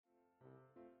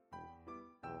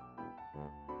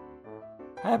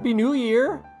Happy New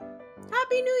Year!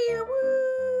 Happy New Year!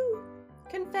 Woo!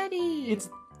 Confetti! It's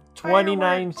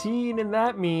 2019, and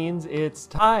that means it's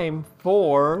time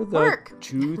for the Work.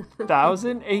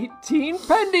 2018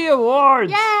 Pendy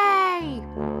Awards! Yay!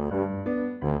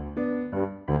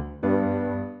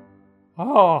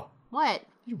 Oh, What?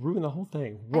 you ruined the whole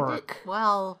thing. I did- Work.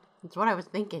 Well, that's what I was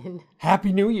thinking.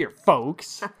 Happy New Year,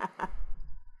 folks!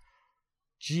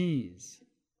 Jeez.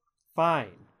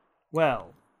 Fine.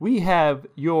 Well, we have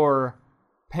your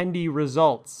Pendy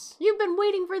results. You've been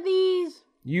waiting for these.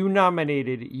 You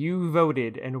nominated, you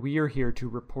voted, and we are here to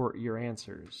report your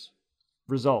answers.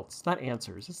 Results, not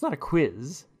answers. It's not a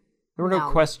quiz. There were no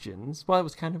No. questions. Well, it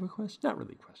was kind of a question. Not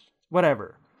really questions.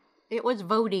 Whatever. It was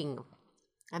voting.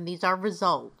 And these are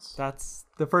results. That's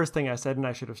the first thing I said, and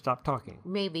I should have stopped talking.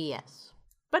 Maybe yes.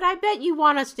 But I bet you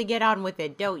want us to get on with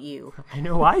it, don't you? I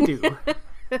know I do.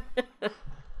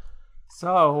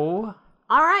 So,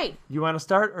 All right. you want to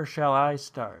start, or shall I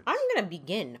start? I'm going to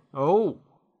begin. Oh.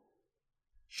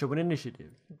 Show an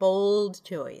initiative. Bold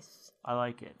choice. I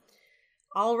like it.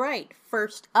 All right.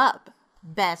 First up,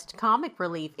 Best Comic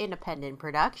Relief Independent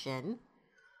Production.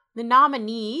 The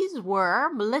nominees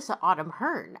were Melissa Autumn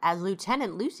Hearn as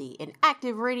Lieutenant Lucy in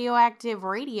Active Radioactive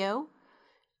Radio,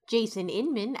 Jason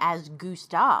Inman as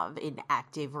Gustav in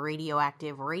Active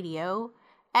Radioactive Radio,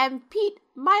 and Pete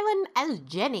Milan as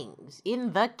Jennings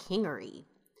in The Kingery.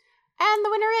 And the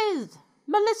winner is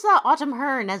Melissa Autumn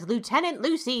Hearn as Lieutenant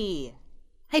Lucy.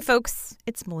 Hey folks,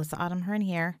 it's Melissa Autumn Hearn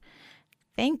here.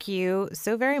 Thank you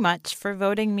so very much for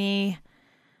voting me.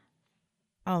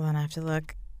 Hold on, I have to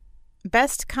look.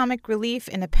 Best Comic Relief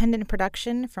Independent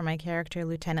Production for my character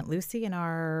Lieutenant Lucy in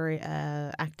our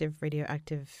Active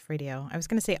Radioactive Radio. I was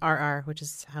going to say RR, which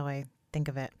is how I think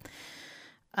of it.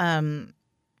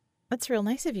 That's real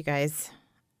nice of you guys.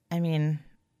 I mean,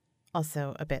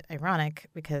 also a bit ironic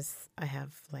because I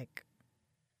have,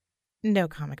 no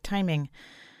comic timing.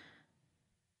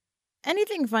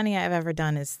 Anything funny I've ever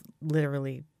done is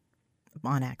literally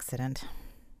on accident.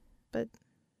 But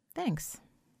thanks.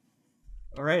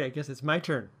 All right, I guess it's my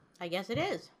turn. I guess it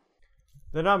is.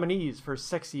 The nominees for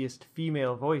Sexiest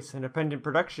Female Voice Independent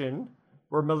Production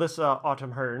were Melissa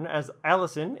Autumn Hearn as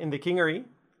Allison in The Kingery,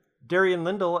 Darian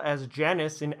Lindell as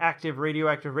Janice in Active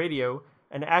Radioactive Radio,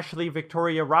 and Ashley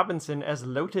Victoria Robinson as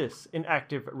Lotus in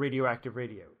Active Radioactive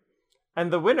Radio.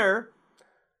 And the winner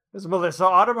is Melissa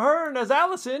Autumn Hearn as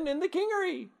Allison in The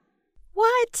Kingery.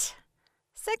 What?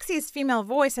 Sexiest Female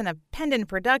Voice Independent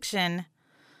Production?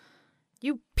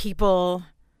 You people.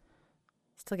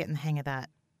 Still getting the hang of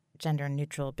that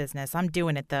gender-neutral business. I'm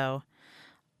doing it, though.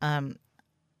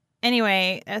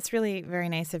 Anyway, that's really very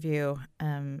nice of you.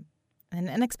 And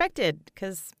unexpected,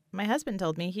 because my husband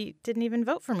told me he didn't even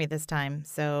vote for me this time.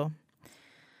 So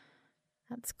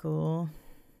that's cool.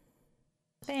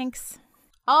 Thanks.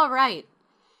 All right.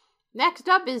 Next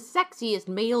up is Sexiest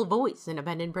Male Voice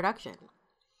Independent Production.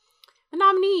 The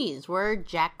nominees were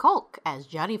Jack Culk as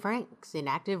Johnny Franks in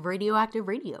Active Radioactive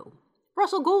Radio,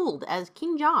 Russell Gould as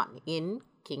King John in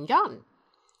King John,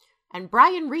 and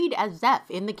Brian Reed as Zeph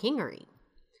in The Kingery.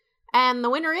 And the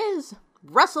winner is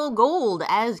Russell Gould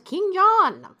as King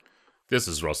John. This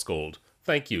is Russ Gold.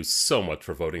 Thank you so much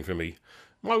for voting for me.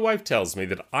 My wife tells me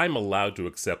that I'm allowed to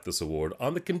accept this award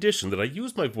on the condition that I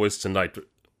use my voice tonight.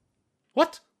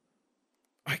 What?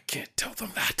 I can't tell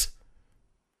them that.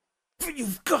 But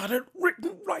you've got it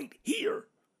written right here.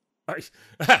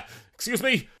 Excuse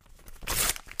me.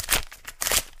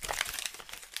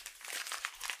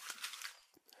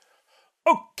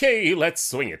 Okay, let's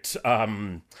swing it. Wait,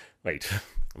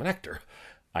 I'm an actor.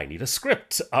 I need a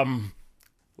script.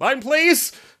 Line,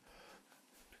 please.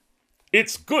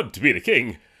 It's good to be the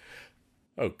king.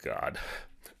 Oh, God.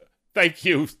 Thank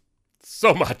you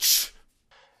so much.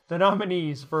 The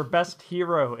nominees for Best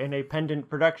Hero in a Pendant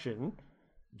Production: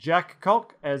 Jack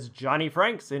Culk as Johnny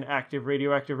Franks in Active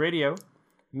Radioactive Radio,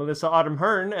 Melissa Autumn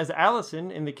Hearn as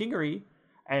Allison in The Kingery,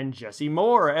 and Jesse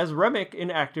Moore as Remick in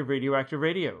Active Radioactive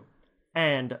Radio.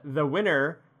 And the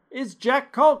winner is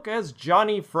Jack Culk as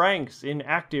Johnny Franks in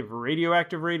Active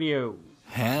Radioactive Radio.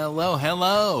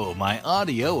 Hello, my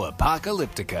audio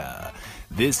apocalyptica.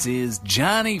 This is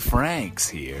Johnny Franks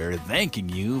here, thanking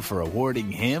you for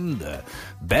awarding him the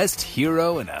Best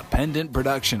Hero in a Pendant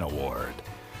Production Award.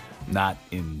 Not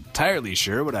entirely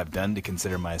sure what I've done to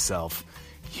consider myself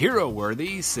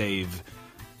hero-worthy, save,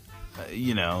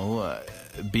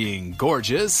 being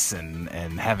gorgeous and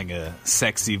having a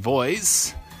sexy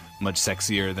voice. Much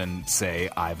sexier than, say,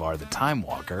 Ivar the Time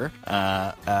Walker.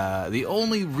 The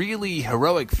only really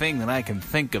heroic thing that I can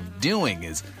think of doing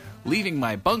is leaving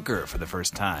my bunker for the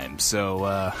first time.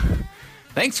 So,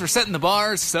 Thanks for setting the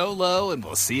bar so low, and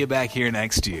we'll see you back here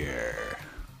next year.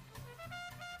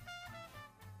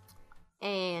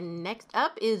 And next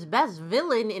up is Best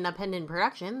Villain in a Pendant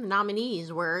Production. The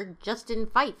nominees were Justin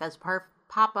Fife as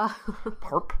Papa...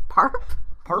 Parp? Parp?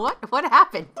 What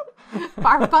happened?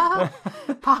 Papa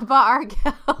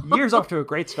Arkell Year's off to a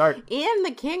great start. in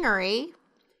The Kingery.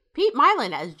 Pete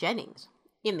Mylan as Jennings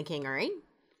in The Kingery.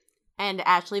 And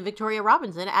Ashley Victoria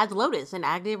Robinson as Lotus in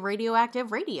Active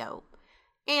Radioactive Radio.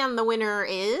 And the winner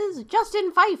is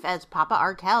Justin Fife as Papa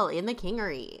Arkell in The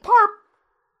Kingery.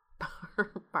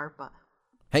 Parpa.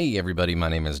 Hey everybody, my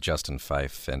name is Justin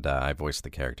Fife, and I voice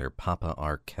the character Papa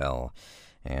Arkell.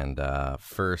 And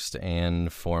first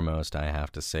and foremost, I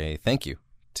have to say thank you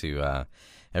to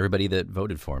everybody that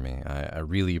voted for me. I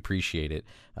really appreciate it.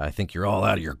 I think you're all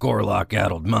out of your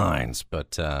Gorlock-addled minds,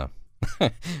 but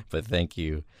but thank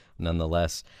you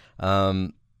nonetheless.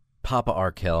 Papa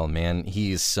Arkell, man,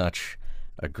 he's such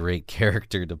a great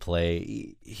character to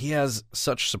play. He has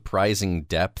such surprising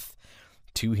depth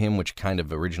to him, which kind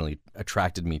of originally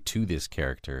attracted me to this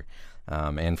character.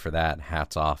 And for that,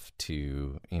 hats off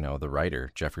to, the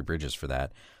writer, Jeffrey Bridges, for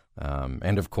that.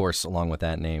 And of course, along with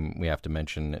that name, we have to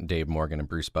mention Dave Morgan and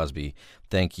Bruce Busby.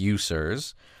 Thank you,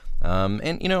 sirs.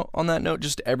 And, on that note,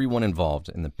 just everyone involved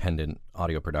in the Pendant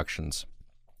Audio Productions.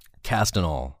 Cast and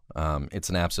all, it's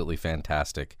an absolutely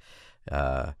fantastic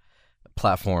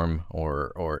platform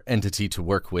or entity to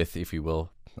work with, if you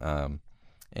will.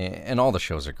 And all the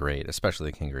shows are great,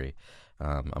 especially The Kingery.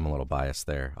 I'm a little biased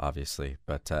there, obviously,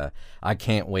 but I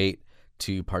can't wait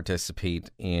to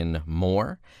participate in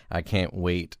more. I can't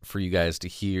wait for you guys to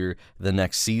hear the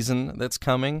next season that's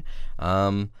coming.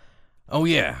 Oh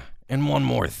yeah, and one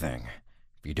more thing.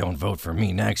 If you don't vote for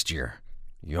me next year,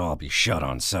 you'll all be shut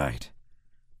on sight.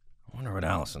 I wonder what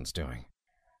Allison's doing.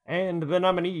 And the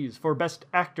nominees for Best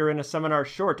Actor in a Seminar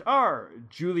Short are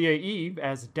Julia Eve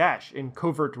as Dash in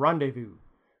Covert Rendezvous,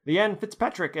 Leanne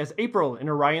Fitzpatrick as April in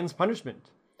Orion's Punishment,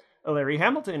 Larry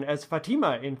Hamilton as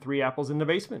Fatima in Three Apples in the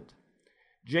Basement,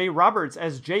 Jay Roberts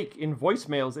as Jake in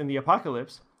Voicemails in the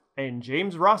Apocalypse, and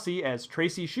James Rossi as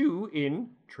Tracy Shue in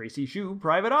Tracy Shue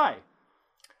Private Eye.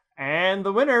 And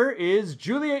the winner is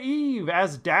Julia Eve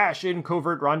as Dash in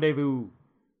Covert Rendezvous.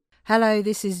 Hello,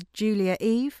 this is Julia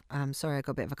Eve. I'm sorry, I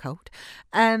got a bit of a cold.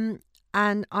 And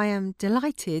I am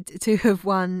delighted to have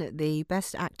won the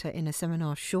Best Actor in a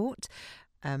Seminar Short.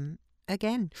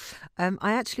 Again,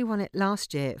 I actually won it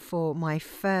last year for my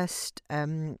first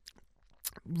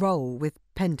role with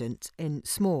Pendant in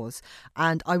S'mores,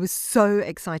 and I was so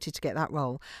excited to get that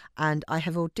role, and I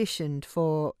have auditioned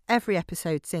for every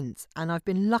episode since, and I've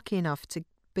been lucky enough to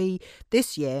be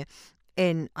this year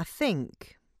in, I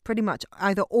think, pretty much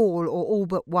either all or all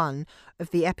but one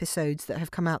of the episodes that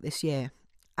have come out this year,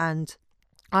 and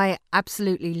I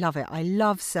absolutely love it. I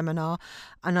love Seminar,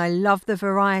 and I love the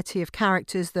variety of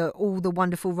characters that all the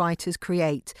wonderful writers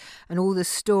create and all the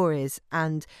stories,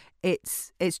 and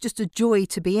it's just a joy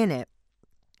to be in it.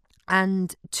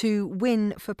 And to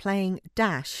win for playing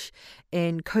Dash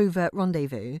in Covert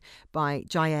Rendezvous by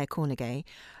Jair Cornegay,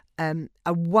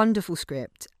 a wonderful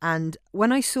script. And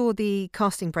when I saw the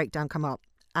casting breakdown come up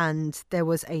and there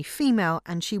was a female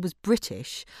and she was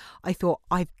British, I thought,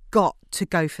 I've got to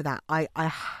go for that. I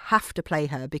have to play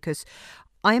her because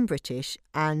I am British,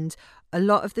 and a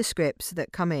lot of the scripts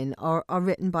that come in are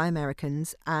written by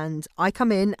Americans, and I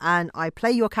come in and I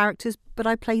play your characters, but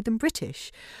I play them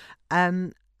British.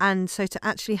 And so to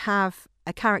actually have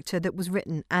a character that was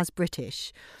written as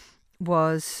British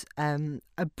was a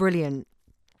brilliant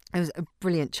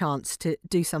chance to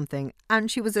do something. And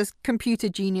she was a computer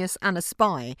genius and a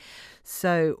spy.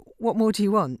 So what more do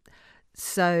you want?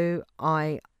 So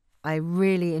I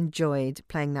really enjoyed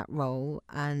playing that role,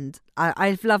 and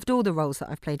I've loved all the roles that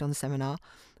I've played on the Seminar,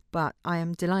 but I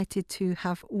am delighted to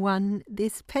have won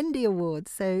this Pendy Award.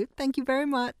 So thank you very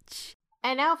much.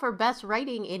 And now for Best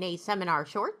Writing in a Seminar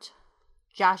Short.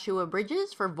 Joshua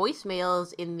Bridges for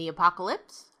Voicemails in the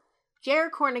Apocalypse.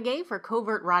 Jair Cornegay for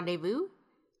Covert Rendezvous.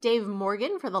 Dave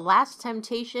Morgan for The Last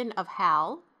Temptation of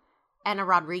Hal. Anna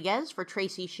Rodriguez for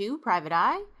Tracy Shue, Private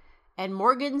Eye. And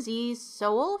Morgan Z.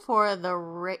 Sowell for the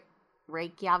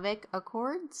Reykjavik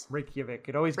Accords. Reykjavik.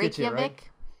 It always gets you, right?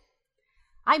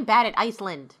 I'm bad at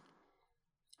Iceland.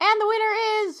 And the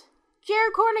winner is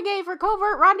Jair Cornegay for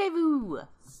Covert Rendezvous.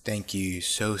 Thank you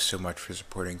so much for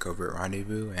supporting Covert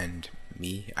Rendezvous and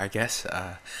me, I guess.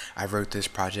 I wrote this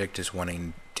project just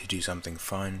wanting to do something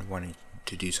fun, wanting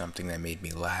to do something that made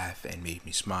me laugh and made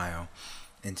me smile.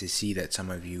 And to see that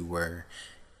some of you were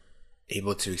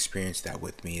able to experience that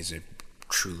with me is a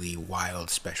truly wild,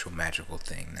 special, magical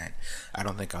thing that I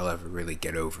don't think I'll ever really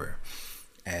get over.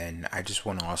 And I just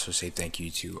want to also say thank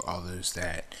you to all those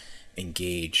that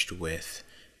engaged with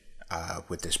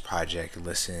this project,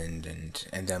 listened,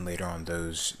 and then later on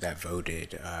those that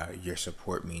voted. Your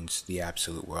support means the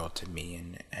absolute world to me,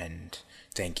 and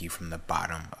thank you from the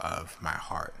bottom of my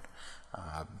heart.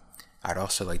 I'd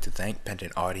also like to thank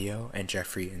Pendant Audio and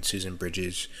Jeffrey and Susan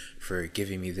Bridges for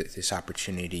giving me this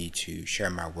opportunity to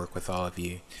share my work with all of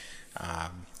you.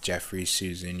 Jeffrey,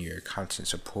 Susan, your constant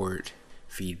support,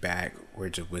 feedback,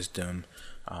 words of wisdom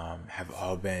have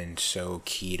all been so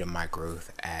key to my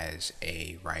growth as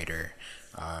a writer.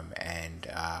 And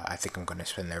I think I'm going to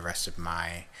spend the rest of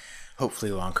my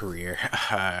hopefully long career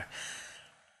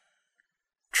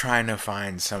trying to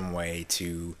find some way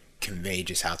to convey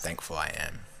just how thankful I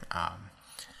am.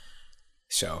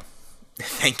 So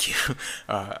thank you.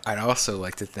 I'd also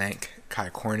like to thank Kai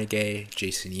Cornegay,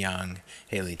 Jason Young,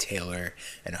 Haley Taylor,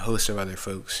 and a host of other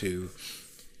folks who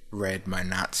read my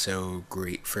not so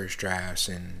great first drafts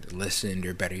and listened,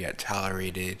 or better yet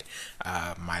tolerated,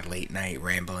 my late night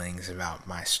ramblings about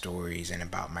my stories and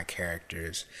about my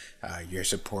characters. Your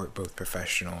support, both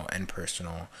professional and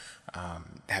personal,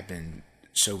 have been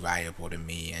so valuable to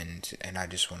me, and I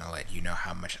just want to let you know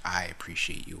how much I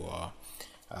appreciate you all.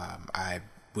 I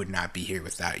would not be here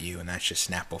without you, and that's just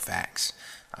Snapple facts.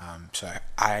 So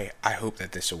I hope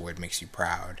that this award makes you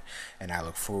proud, and I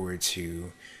look forward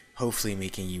to hopefully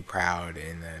making you proud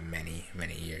in the many,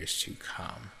 many years to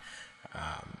come.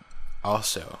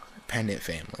 Also, Pendant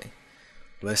family,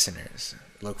 listeners,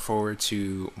 look forward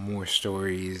to more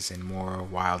stories and more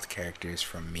wild characters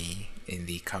from me in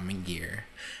the coming year.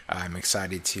 I'm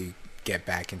excited to get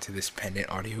back into this Pendant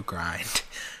Audio grind.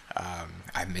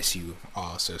 I miss you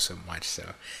all so much,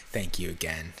 so thank you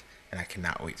again, and I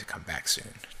cannot wait to come back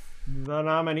soon. The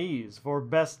nominees for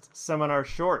Best Seminar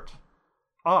Short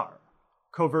are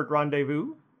Covert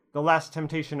Rendezvous, The Last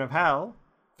Temptation of Hal,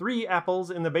 3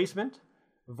 Apples in the Basement,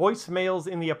 Voicemails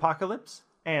in the Apocalypse,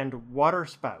 and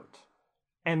Waterspout.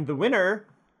 And the winner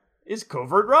is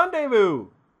Covert Rendezvous!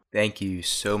 Thank you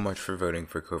so much for voting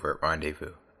for Covert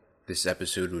Rendezvous. This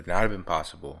episode would not have been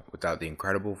possible without the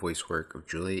incredible voice work of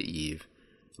Julia Eve,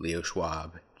 Leo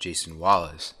Schwab, Jason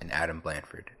Wallace, and Adam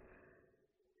Blanford.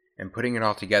 And putting it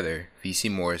all together, V.C.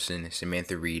 Morrison,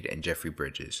 Samantha Reed, and Jeffrey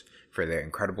Bridges for their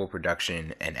incredible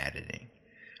production and editing.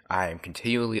 I am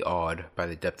continually awed by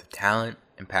the depth of talent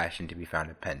and passion to be found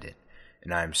at Pendant,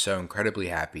 and I am so incredibly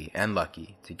happy and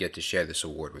lucky to get to share this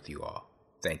award with you all.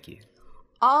 Thank you.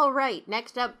 All right,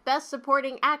 next up, Best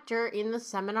Supporting Actor in the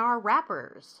Seminar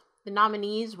Rappers. The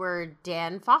nominees were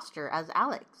Dan Foster as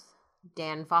Alex,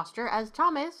 Dan Foster as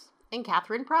Thomas, and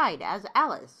Catherine Pride as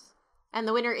Alice. And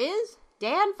the winner is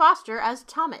Dan Foster as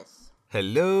Thomas.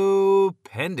 Hello,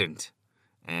 Pendant.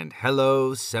 And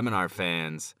hello, Seminar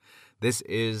fans. This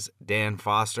is Dan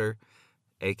Foster,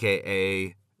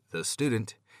 a.k.a. The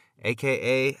Student,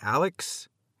 a.k.a. Alex,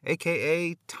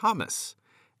 a.k.a. Thomas,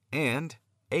 and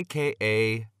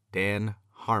a.k.a. Dan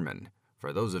Harmon,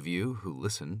 for those of you who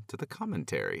listen to the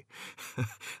commentary.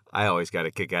 I always got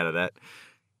a kick out of that.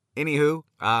 Anywho,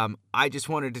 I just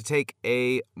wanted to take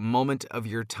a moment of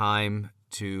your time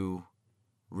to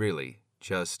really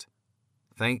just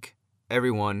thank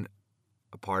everyone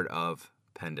a part of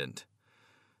Pendant,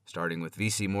 starting with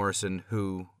V.C. Morrison,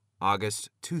 who, August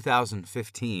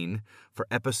 2015, for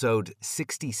episode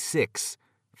 66,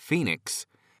 Phoenix,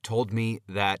 told me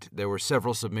that there were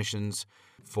several submissions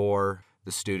for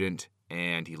The Student,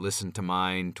 and he listened to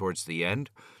mine towards the end.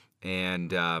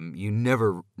 And you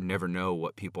never know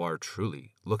what people are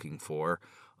truly looking for.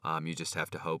 You just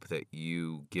have to hope that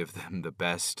you give them the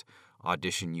best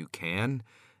audition you can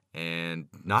and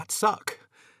not suck.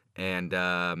 And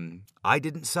I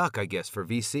didn't suck, I guess, for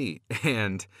VC.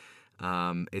 And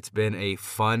it's been a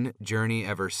fun journey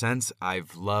ever since.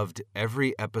 I've loved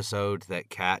every episode that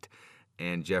Kat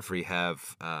and Jeffrey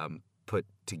have put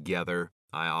together.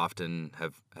 I often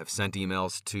have sent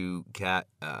emails to Kat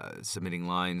submitting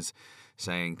lines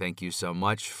saying thank you so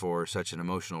much for such an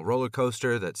emotional roller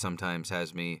coaster that sometimes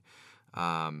has me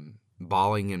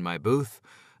bawling in my booth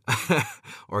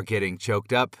or getting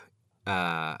choked up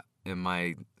in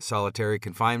my solitary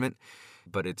confinement.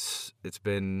 But it's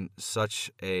been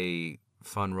such a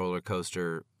fun roller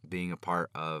coaster being a part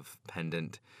of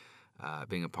Pendant,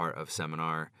 being a part of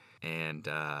Seminar, and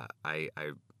I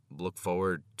look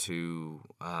forward to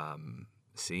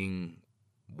seeing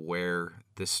where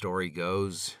this story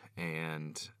goes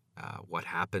and what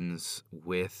happens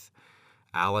with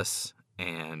Alice.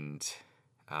 And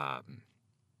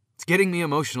it's getting me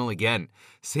emotional again,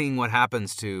 seeing what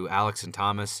happens to Alex and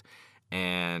Thomas.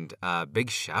 And big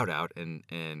shout out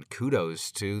and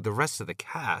kudos to the rest of the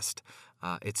cast.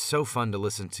 It's so fun to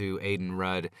listen to Aiden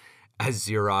Rudd as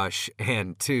Zerosh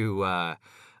and to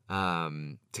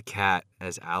Kat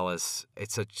as Alice.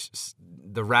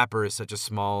 The Rapper is such a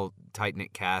small,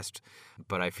 tight-knit cast,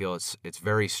 but I feel it's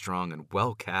very strong and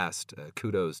well cast.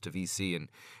 Kudos to VC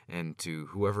and to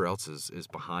whoever else is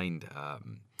behind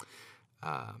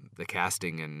the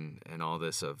casting and all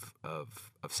this of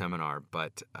Seminar.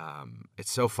 But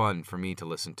it's so fun for me to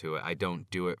listen to it. I don't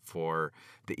do it for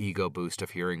the ego boost of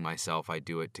hearing myself. I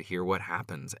do it to hear what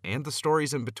happens and the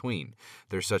stories in between.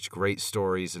 There's such great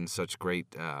stories and such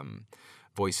great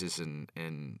voices and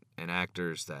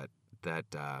actors that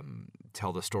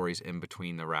tell the stories in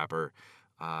between the Rapper.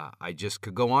 I just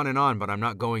could go on, but I'm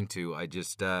not going to. I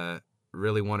just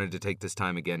really wanted to take this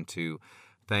time again to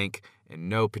thank, in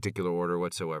no particular order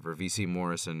whatsoever, V.C.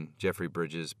 Morrison, Jeffrey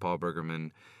Bridges, Paul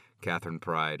Bergerman, Catherine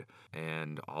Pride,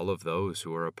 and all of those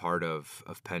who are a part of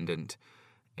Pendant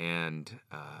and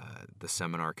the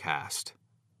Seminar cast.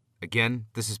 Again,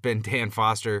 this has been Dan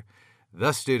Foster,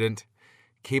 the student.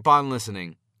 Keep on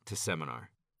listening to Seminar.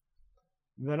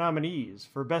 The nominees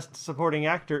for Best Supporting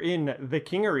Actor in The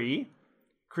Kingery: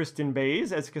 Kristen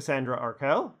Bays as Cassandra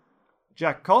Arkell,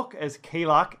 Jack Kalk as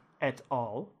Kalok et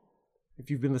al. If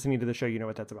you've been listening to the show, you know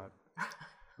what that's about.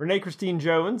 Renee Christine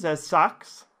Jones as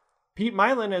Socks, Pete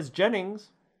Mylan as Jennings,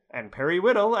 and Perry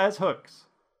Whittle as Hooks.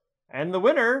 And the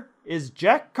winner is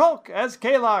Jack Kalk as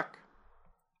Kalok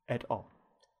et al.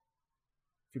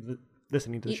 If you've been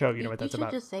listening to the show, you know what that's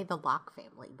about. You should just say the Locke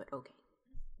family, but okay.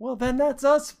 Well, then that's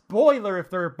a spoiler if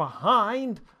they're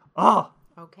behind.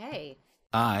 Okay.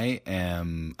 I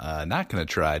am not going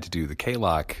to try to do the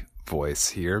Kalok voice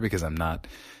here because I'm not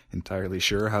entirely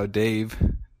sure how Dave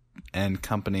and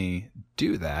company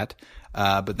do that.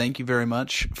 But thank you very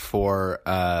much for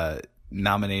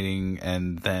nominating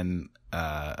and then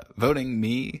voting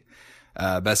me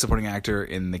Best Supporting Actor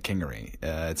in The Kingery.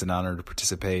 It's an honor to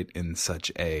participate in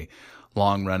such a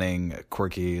long-running,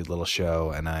 quirky little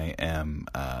show, and I am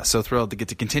so thrilled to get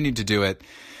to continue to do it,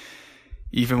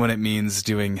 even when it means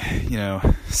doing,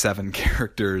 7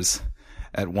 characters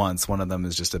at once. One of them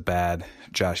is just a bad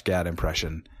Josh Gad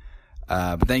impression.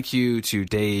 But thank you to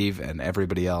Dave and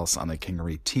everybody else on the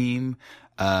Kingery team.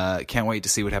 Can't wait to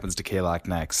see what happens to Kalok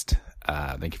next.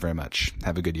 Thank you very much.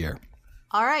 Have a good year.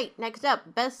 All right, next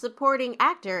up, Best Supporting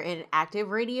Actor in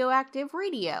Active Radio.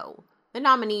 The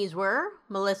nominees were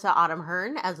Melissa Autumn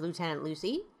Hearn as Lieutenant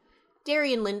Lucy,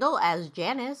 Darian Lindell as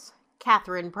Janice,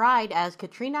 Catherine Pride as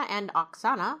Katrina and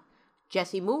Oksana,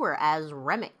 Jesse Moore as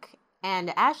Remick, and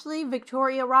Ashley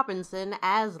Victoria Robinson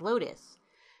as Lotus.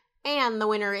 And the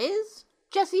winner is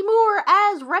Jesse Moore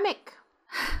as Remick.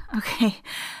 Okay,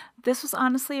 this was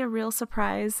honestly a real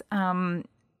surprise.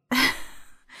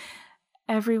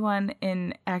 Everyone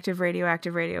in Active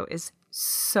Radio is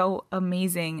so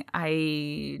amazing.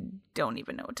 I don't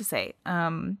even know what to say.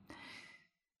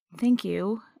 Thank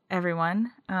you,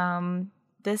 everyone.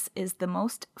 This is the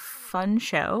most fun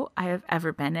show I have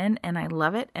ever been in, and I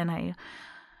love it, and I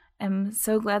am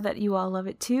so glad that you all love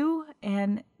it too.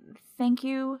 And thank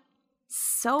you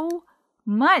so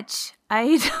much.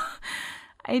 I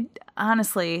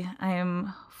honestly, I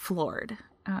am floored.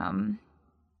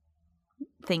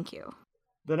 Thank you.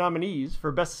 The nominees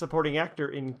for Best Supporting Actor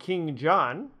in King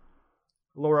John: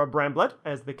 Laura Bramblett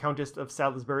as the Countess of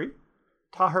Salisbury,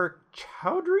 Tahir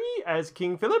Chowdhury as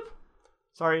King Philip.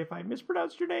 Sorry if I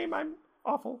mispronounced your name, I'm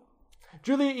awful.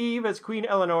 Julia Eve as Queen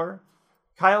Eleanor,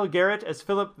 Kyle Garrett as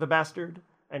Philip the Bastard,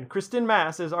 and Kristen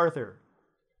Mass as Arthur.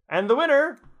 And the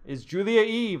winner is Julia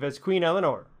Eve as Queen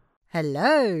Eleanor.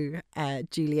 Hello,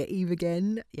 Julia Eve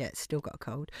again. Yeah, still got a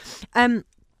cold.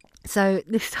 So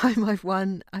this time I've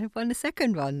won a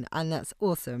second one, and that's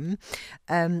awesome.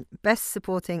 Best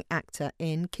Supporting Actor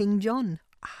in King John.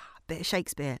 Bit of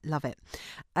Shakespeare, love it.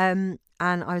 And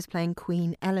I was playing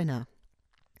Queen Eleanor.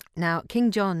 Now,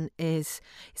 King John it's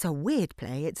a weird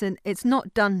play. It's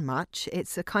not done much.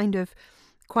 It's a kind of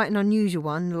quite an unusual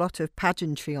one, a lot of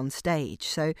pageantry on stage.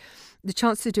 So the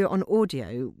chance to do it on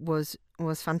audio was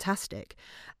fantastic.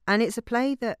 And it's a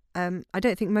play that I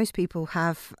don't think most people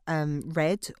have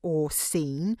read or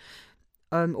seen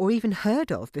or even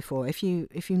heard of before. If you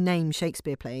name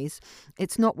Shakespeare plays,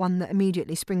 it's not one that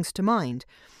immediately springs to mind.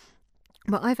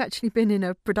 But I've actually been in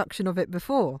a production of it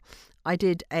before. I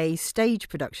did a stage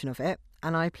production of it,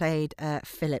 and I played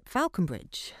Philip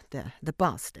Falconbridge, the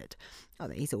bastard. Oh,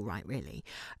 he's all right, really.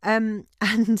 And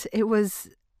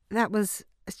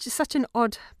it's just such an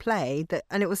odd play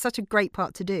and it was such a great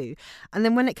part to do. And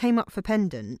then when it came up for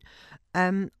Pendant,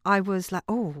 I was like,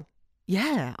 oh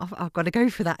yeah, I've got to go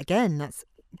for that again. That's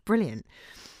brilliant.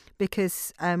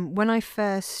 because when I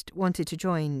first wanted to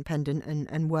join Pendant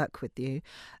and work with you,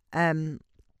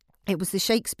 it was the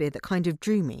Shakespeare that kind of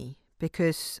drew me,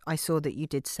 because I saw that you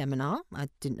did seminar. I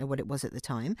didn't know what it was at the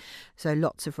time. So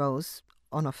lots of roles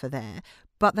on offer there.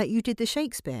 But that you did the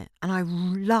Shakespeare. And I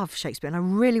love Shakespeare and I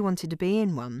really wanted to be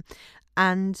in one.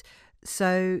 And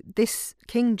so this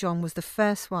King John was the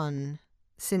first one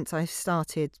since I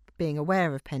started being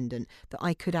aware of Pendant that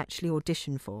I could actually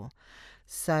audition for.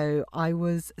 So I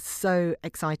was so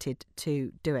excited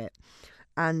to do it.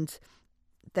 And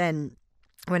then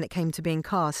when it came to being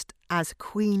cast as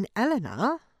Queen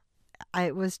Eleanor,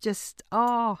 it was just,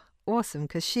 awesome,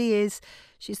 because she's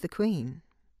the queen.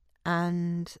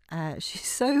 And she's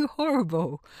so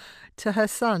horrible to her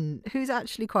son, who's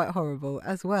actually quite horrible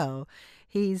as well.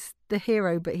 He's the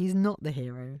hero, but he's not the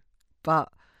hero. But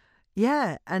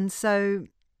yeah, and so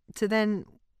to then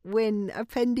win a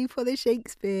Pendy for the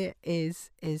Shakespeare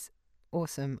is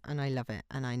awesome, and I love it.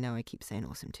 And I know I keep saying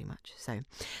awesome too much. So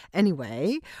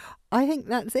anyway, I think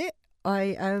that's it.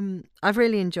 I've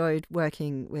really enjoyed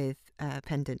working with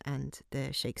Pendant and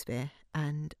the Shakespeare,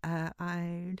 and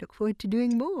I look forward to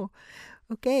doing more.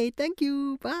 Okay, thank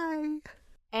you. Bye.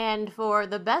 And for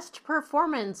the best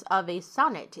performance of a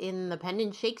sonnet in the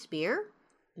Pendant Shakespeare,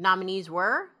 nominees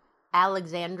were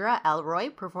Alexandra Elroy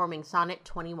performing Sonnet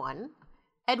 21,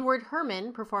 Edward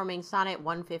Herman performing Sonnet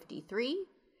 153,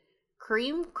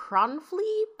 Kareem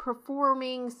Cronfley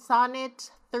performing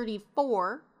Sonnet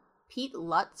 34, Pete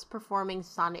Lutz performing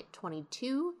Sonnet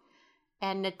 22,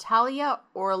 and Natalia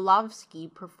Orlovsky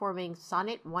performing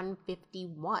Sonnet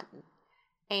 151.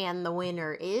 And the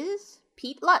winner is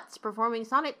Pete Lutz performing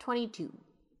Sonnet 22.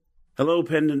 Hello,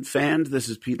 Pendant fans. This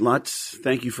is Pete Lutz.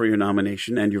 Thank you for your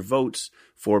nomination and your votes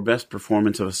for Best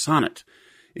Performance of a Sonnet.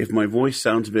 If my voice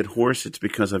sounds a bit hoarse, it's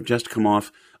because I've just come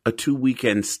off a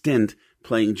 2-weekend stint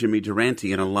playing Jimmy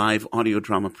Durante in a live audio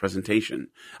drama presentation.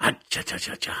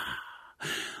 Ah-cha-cha-cha-cha.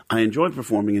 I enjoy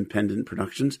performing in Pendant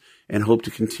productions and hope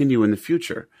to continue in the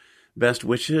future. Best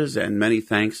wishes and many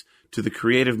thanks to the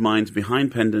creative minds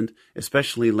behind Pendant,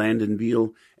 especially Landon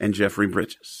Beal and Jeffrey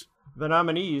Bridges. The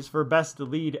nominees for Best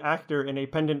Lead Actor in a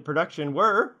Pendant production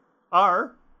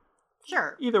are...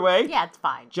 Sure. Either way. Yeah, it's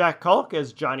fine. Jack Culk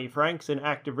as Johnny Franks in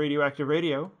Active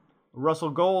Radio, Russell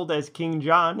Gold as King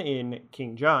John in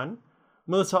King John,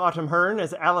 Melissa Autumn Hearn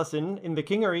as Allison in The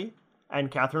Kingery, and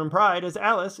Catherine Pride as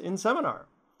Alice in Seminar.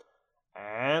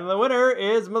 And the winner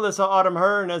is Melissa Autumn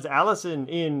Hearn as Allison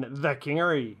in The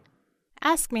Kingery.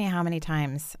 Ask me how many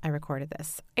times I recorded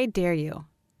this. I dare you.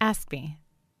 Ask me.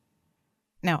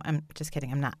 No, I'm just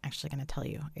kidding. I'm not actually going to tell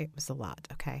you. It was a lot,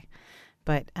 okay?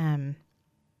 But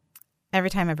every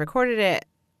time I've recorded it,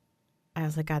 I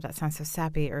was like, God, that sounds so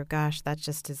sappy, or gosh, that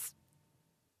just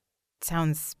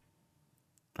sounds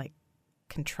like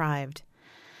contrived.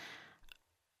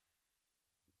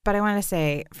 But I want to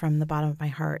say from the bottom of my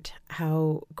heart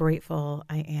how grateful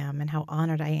I am and how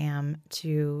honored I am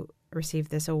to receive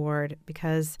this award,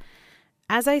 because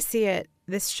as I see it,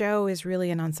 this show is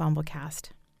really an ensemble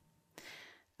cast.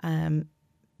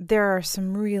 There are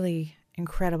some really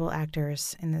incredible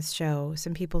actors in this show,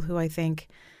 some people who I think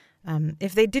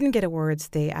if they didn't get awards,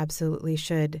 they absolutely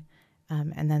should,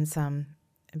 and then some,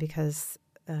 because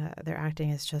their acting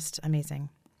is just amazing.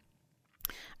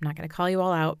 I'm not going to call you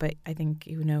all out, but I think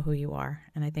you know who you are.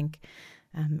 And I think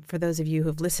for those of you who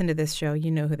have listened to this show,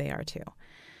 you know who they are too.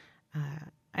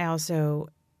 I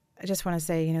just want to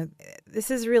say,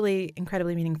 this is really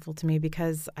incredibly meaningful to me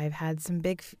because I've had some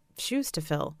big shoes to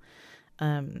fill.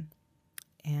 And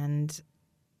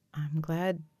I'm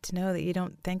glad to know that you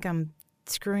don't think I'm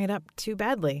screwing it up too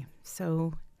badly.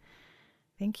 So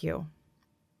thank you.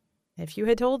 If you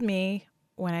had told me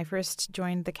when I first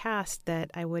joined the cast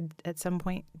that I would at some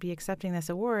point be accepting this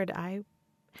award, I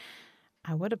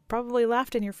would have probably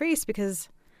laughed in your face, because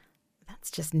that's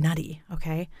just nutty,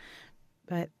 okay?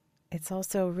 But it's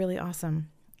also really awesome,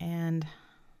 and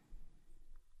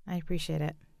I appreciate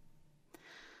it.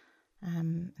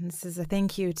 And this is a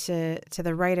thank you to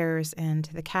the writers and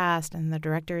to the cast and the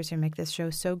directors who make this show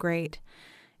so great,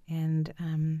 and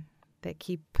that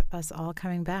keep us all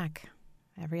coming back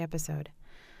every episode.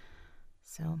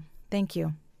 So, thank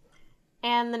you.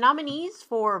 And the nominees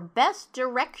for Best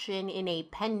Direction in a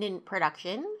Pendant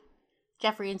Production,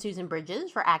 Jeffrey and Susan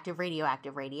Bridges for Active Radio.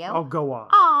 Oh, go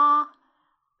on.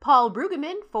 Paul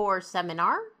Brueggemann for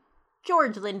Seminar,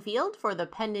 George Linfield for The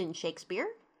Pendant Shakespeare,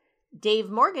 Dave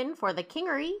Morgan for The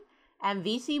Kingery, and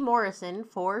V.C. Morrison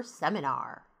for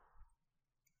Seminar.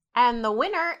 And the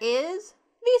winner is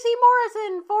V.C.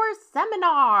 Morrison for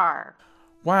Seminar.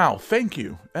 Wow, thank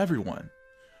you, everyone.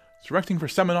 Directing for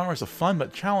Seminar is a fun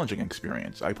but challenging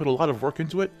experience. I put a lot of work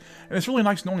into it, and it's really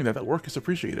nice knowing that work is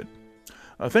appreciated.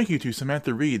 Thank you to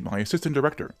Samantha Reed, my assistant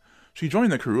director. She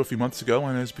joined the crew a few months ago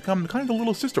and has become the kind of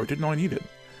little sister I didn't know I needed.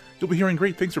 You'll be hearing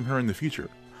great things from her in the future.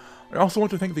 I also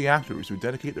want to thank the actors who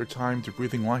dedicate their time to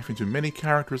breathing life into many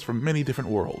characters from many different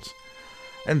worlds.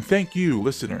 And thank you,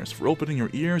 listeners, for opening your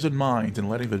ears and minds and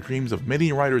letting the dreams of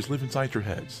many writers live inside your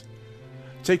heads.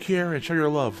 Take care and share your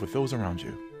love with those around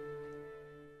you.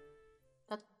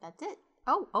 That's it.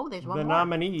 Oh, there's one more. The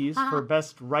nominees for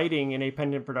Best Writing in a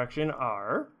Pendant Production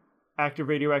are Active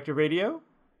Radio,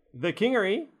 The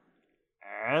Kingery,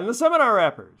 and The Seminar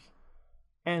Rappers.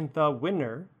 And the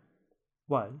winner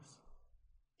was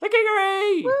The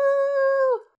Kingery!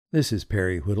 Woo! This is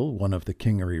Perry Whittle, one of the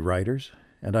Kingery writers,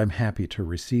 and I'm happy to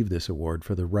receive this award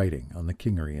for the writing on The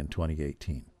Kingery in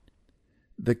 2018.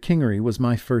 The Kingery was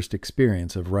my first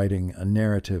experience of writing a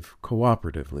narrative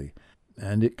cooperatively,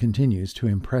 and it continues to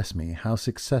impress me how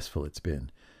successful it's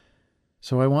been.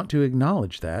 So I want to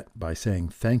acknowledge that by saying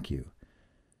thank you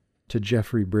to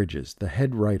Jeffrey Bridges, the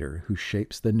head writer who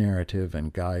shapes the narrative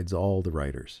and guides all the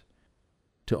writers,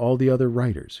 to all the other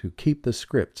writers who keep the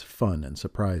scripts fun and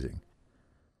surprising,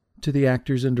 to the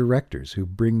actors and directors who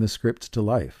bring the scripts to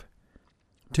life,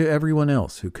 to everyone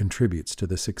else who contributes to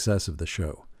the success of the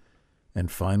show.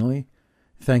 And finally,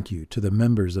 thank you to the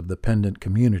members of the Pendant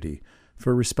community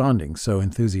for responding so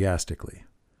enthusiastically.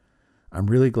 I'm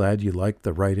really glad you liked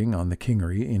the writing on The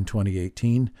Kingery in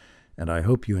 2018, and I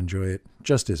hope you enjoy it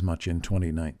just as much in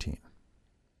 2019.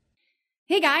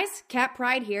 Hey guys, Cat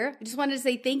Pride here. I just wanted to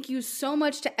say thank you so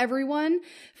much to everyone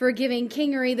for giving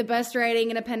Kingery the best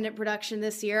writing in a pendant production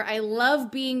this year. I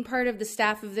love being part of the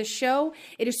staff of this show.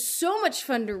 It is so much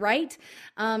fun to write.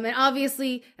 And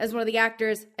obviously, as one of the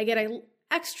actors, I get an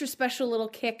extra special little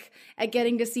kick at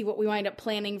getting to see what we wind up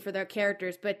planning for their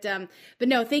characters. But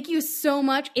no, thank you so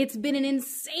much. It's been an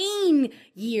insane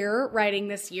year writing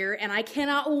this year, and I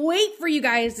cannot wait for you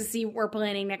guys to see what we're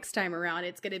planning next time around.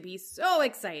 It's going to be so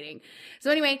exciting.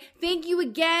 So anyway, thank you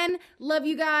again. Love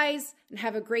you guys, and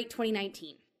have a great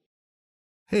 2019.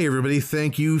 Hey everybody,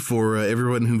 thank you for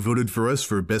everyone who voted for us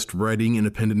for Best Writing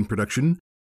Independent Production.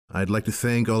 I'd like to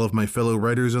thank all of my fellow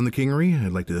writers on The Kingery.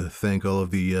 I'd like to thank all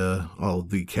of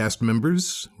the cast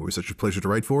members who were such a pleasure to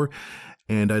write for.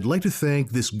 And I'd like to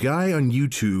thank this guy on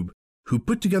YouTube who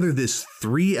put together this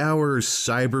 3-hour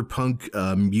cyberpunk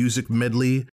music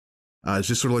medley. It's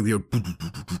just sort of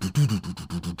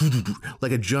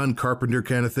like a John Carpenter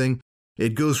kind of thing.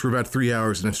 It goes for about 3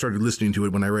 hours, and I started listening to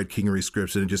it when I write Kingery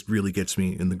scripts, and it just really gets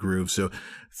me in the groove. So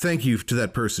thank you to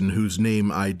that person whose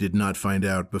name I did not find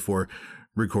out before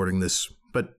recording this,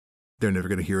 but they're never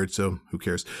going to hear it, so who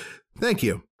cares? Thank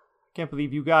you. Can't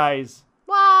believe you guys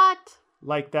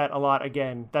like that a lot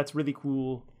again. That's really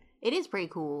cool. It is pretty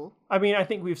cool. I mean, I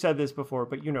think we've said this before,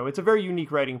 but it's a very unique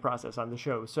writing process on the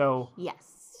show, so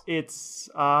yes, it's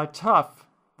tough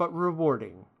but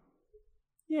rewarding.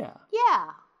 Yeah.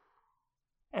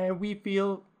 And we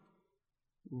feel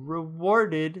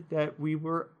rewarded that we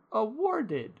were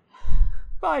awarded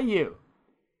by you.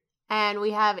 And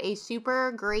we have a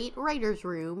super great writer's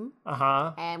room.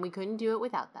 And we couldn't do it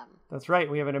without them. That's right.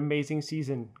 We have an amazing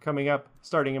season coming up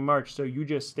starting in March. So you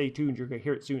just stay tuned. You're going to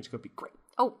hear it soon. It's going to be great.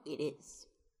 Oh, it is.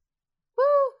 Woo!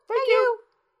 Thank you.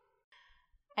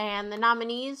 And the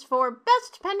nominees for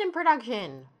Best Pendant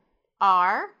Production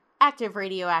are Active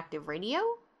Radio,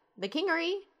 The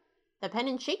Kingery, The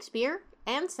Pendant Shakespeare,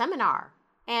 and Seminar.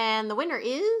 And the winner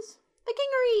is The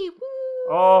Kingery. Woo!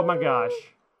 Oh my gosh.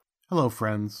 Hello,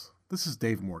 friends. This is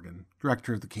Dave Morgan,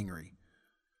 director of The Kingery.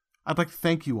 I'd like to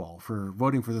thank you all for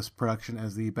voting for this production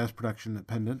as the best production at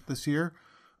Pendant this year.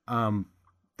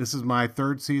 This is my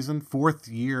third season,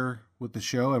 4th year with the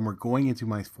show, and we're going into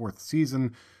my 4th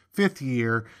season, 5th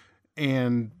year,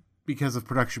 and because of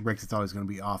production breaks, it's always going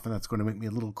to be off, and that's going to make me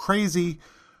a little crazy,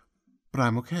 but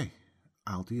I'm okay.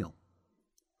 I'll deal.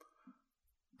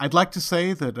 I'd like to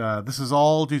say that this is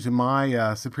all due to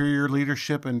my superior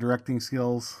leadership and directing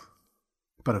skills,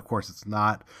 but of course it's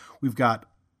not. We've got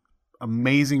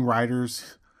amazing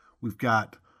writers. We've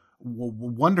got a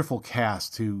wonderful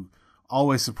cast who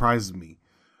always surprises me.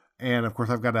 And of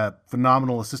course I've got a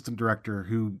phenomenal assistant director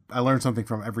who I learn something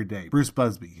from every day, Bruce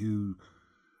Busby, who,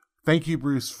 thank you,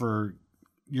 Bruce, for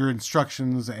your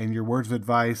instructions and your words of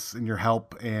advice and your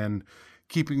help and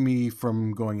keeping me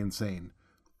from going insane.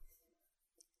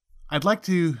 I'd like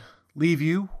to leave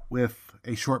you with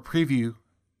a short preview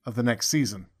of the next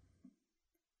season.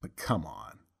 But come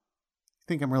on. You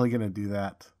think I'm really going to do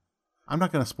that? I'm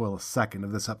not going to spoil a second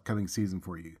of this upcoming season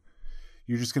for you.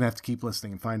 You're just going to have to keep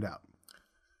listening and find out.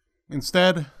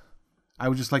 Instead, I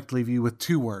would just like to leave you with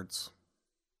 2 words.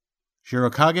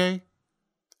 Shirokage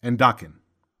and Dakin.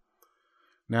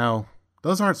 Now,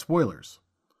 those aren't spoilers.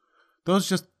 Those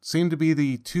just seem to be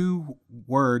the 2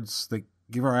 words that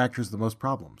give our actors the most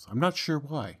problems. I'm not sure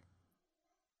why.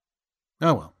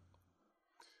 Oh well.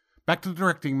 Back to the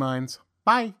directing minds.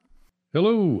 Bye.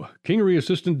 Hello, Kingery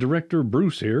Assistant Director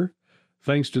Bruce here.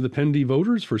 Thanks to the Pendy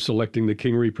voters for selecting the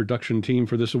Kingery production team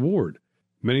for this award.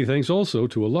 Many thanks also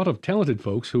to a lot of talented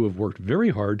folks who have worked very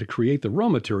hard to create the raw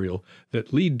material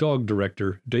that lead dog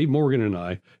director Dave Morgan and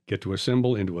I get to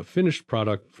assemble into a finished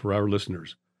product for our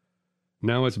listeners.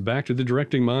 Now it's back to the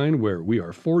directing mind where we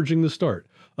are forging the start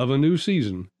of a new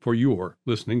season for your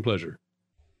listening pleasure.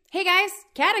 Hey guys,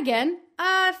 Kat again.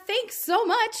 Thanks so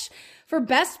much for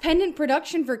Best Pendant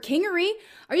Production for Kingery.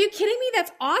 Are you kidding me?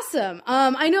 That's awesome.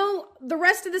 I know the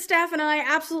rest of the staff and I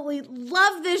absolutely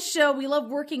love this show. We love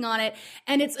working on it,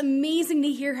 and it's amazing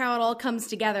to hear how it all comes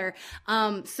together.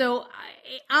 So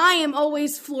I am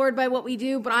always floored by what we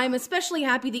do, but I'm especially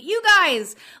happy that you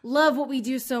guys love what we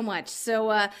do so much.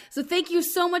 So thank you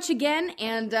so much again,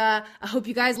 and I hope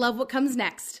you guys love what comes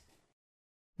next.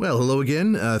 Well, hello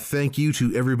again. Thank you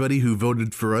to everybody who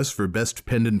voted for us for Best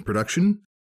Pendant Production.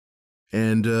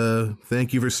 And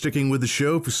thank you for sticking with the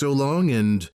show for so long,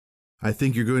 and I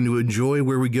think you're going to enjoy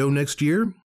where we go next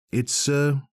year. It's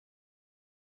going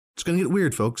to get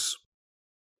weird, folks.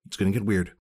 It's going to get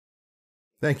weird.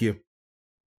 Thank you.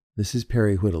 This is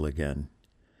Perry Whittle again.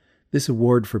 This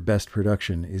award for Best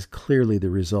Production is clearly the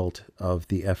result of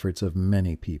the efforts of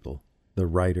many people, the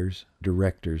writers,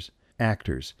 directors,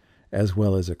 actors, as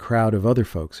well as a crowd of other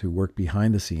folks who work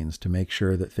behind the scenes to make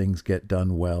sure that things get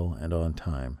done well and on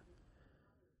time.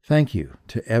 Thank you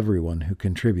to everyone who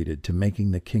contributed to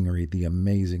making the Kingery the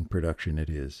amazing production it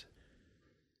is.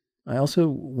 I also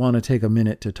want to take a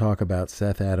minute to talk about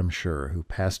Seth Adam Schur, who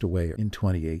passed away in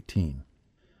 2018.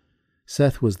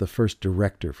 Seth was the first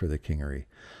director for the Kingery,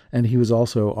 and he was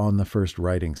also on the first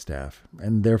writing staff,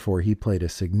 and therefore he played a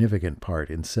significant part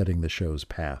in setting the show's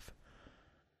path.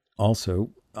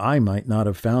 Also, I might not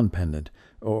have found Pendant,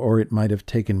 or it might have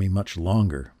taken me much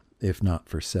longer, if not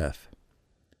for Seth.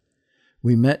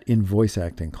 We met in voice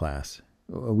acting class.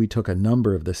 We took a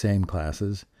number of the same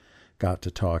classes, got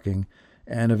to talking,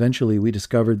 and eventually we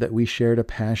discovered that we shared a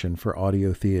passion for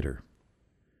audio theater.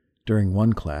 During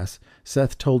one class,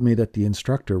 Seth told me that the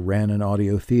instructor ran an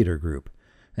audio theater group,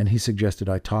 and he suggested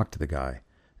I talk to the guy.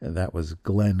 That was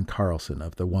Glenn Carlson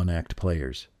of the One Act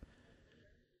Players.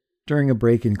 During a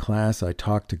break in class, I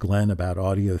talked to Glenn about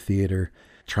audio theater,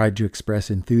 tried to express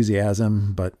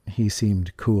enthusiasm, but he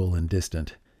seemed cool and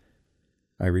distant.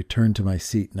 I returned to my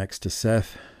seat next to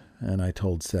Seth, and I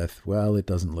told Seth, well, it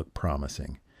doesn't look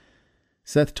promising.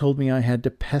 Seth told me I had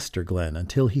to pester Glenn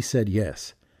until he said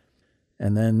yes.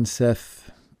 And then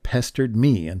Seth pestered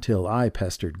me until I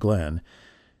pestered Glenn,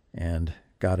 and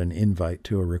got an invite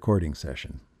to a recording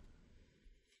session.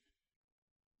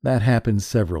 That happened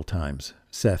several times,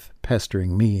 Seth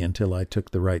pestering me until I took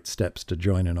the right steps to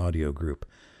join an audio group.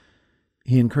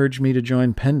 He encouraged me to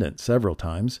join Pendant several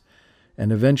times,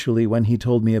 and eventually when he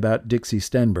told me about Dixie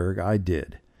Stenberg, I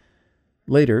did.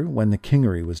 Later, when the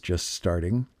Kingery was just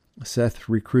starting, Seth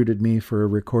recruited me for a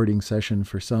recording session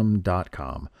for some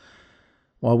 .com.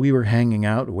 While we were hanging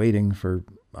out waiting for,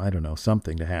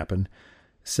 something to happen,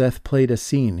 Seth played a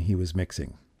scene he was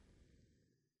mixing.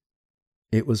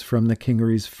 It was from the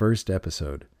Kingery's first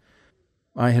episode.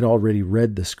 I had already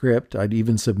read the script, I'd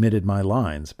even submitted my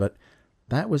lines, but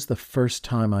that was the first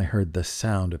time I heard the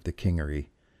sound of the Kingery,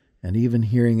 and even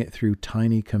hearing it through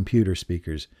tiny computer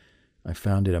speakers, I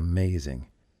found it amazing.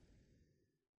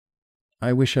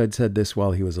 I wish I'd said this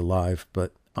while he was alive,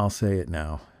 but I'll say it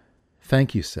now.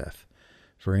 Thank you, Seth,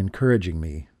 for encouraging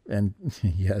me, and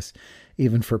yes,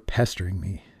 even for pestering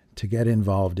me, to get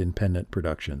involved in Pendant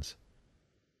Productions.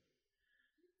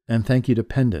 And thank you to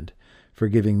Pendant for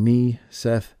giving me,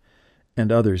 Seth,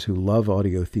 and others who love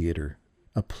audio theater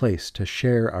a place to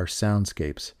share our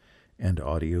soundscapes and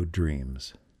audio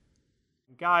dreams.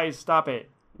 Guys, stop it.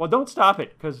 Well, don't stop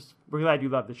it, because we're glad you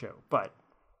love the show, but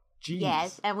geez.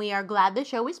 Yes, and we are glad the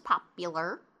show is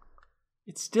popular.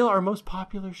 It's still our most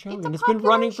popular show, and it's been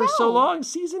running for so long.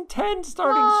 Season 10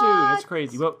 starting soon. It's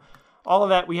crazy. But all of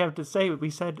that we have to say, we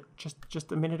said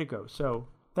just a minute ago. So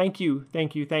thank you.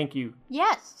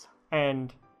 Yes.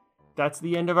 And that's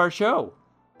the end of our show.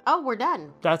 Oh, we're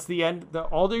done. That's the end.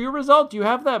 All of your results, you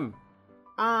have them.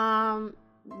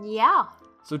 Yeah.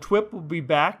 So TWIP will be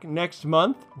back next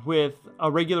month with a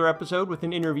regular episode with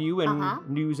an interview and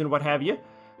news and what have you.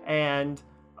 And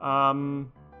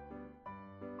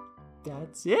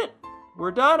that's it.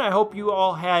 we're done. I hope you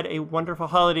all had a wonderful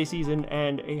holiday season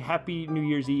and a happy New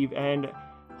Year's Eve, and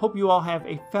hope you all have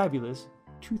a fabulous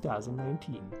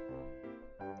 2019.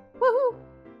 Woohoo!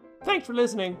 Thanks for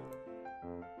listening.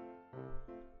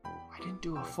 I didn't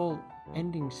do a full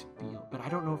ending spiel, but I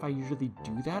don't know if I usually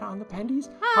do that on the Pendies.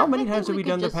 How many times have we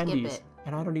done the Pendies?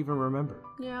 And I don't even remember.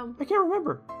 Yeah. I can't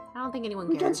remember. I don't think anyone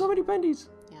We've cares. done so many Pendies.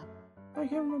 Yeah. I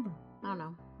can't remember. I don't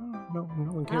know. No one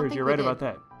I don't cares. think You're we right did. about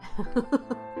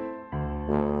that.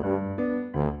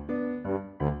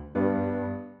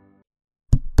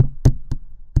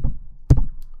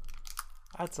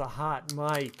 That's a hot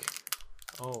mic.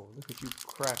 Oh, look at you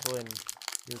crackling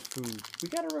your food. We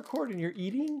got a record and you're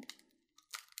eating?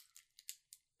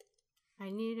 I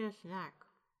need a snack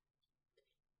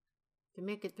to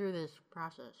make it through this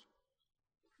process.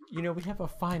 You know, we have a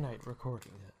finite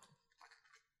recording.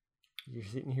 You're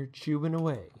sitting here chewing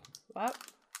away. What?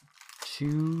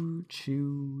 Chew,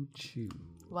 chew, chew.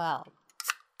 Well,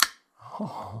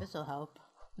 Oh, this'll help.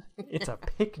 it's a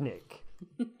picnic.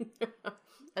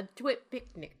 A twip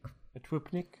picnic. A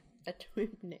twipnic? A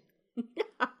twipnic.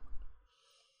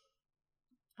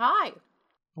 Hi.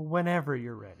 Whenever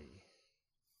you're ready.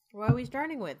 What are we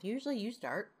starting with? Usually you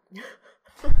start.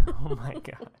 Oh my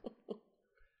god.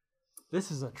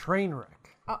 This is a train wreck.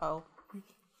 Uh-oh.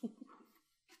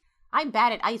 I'm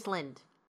bad at Iceland.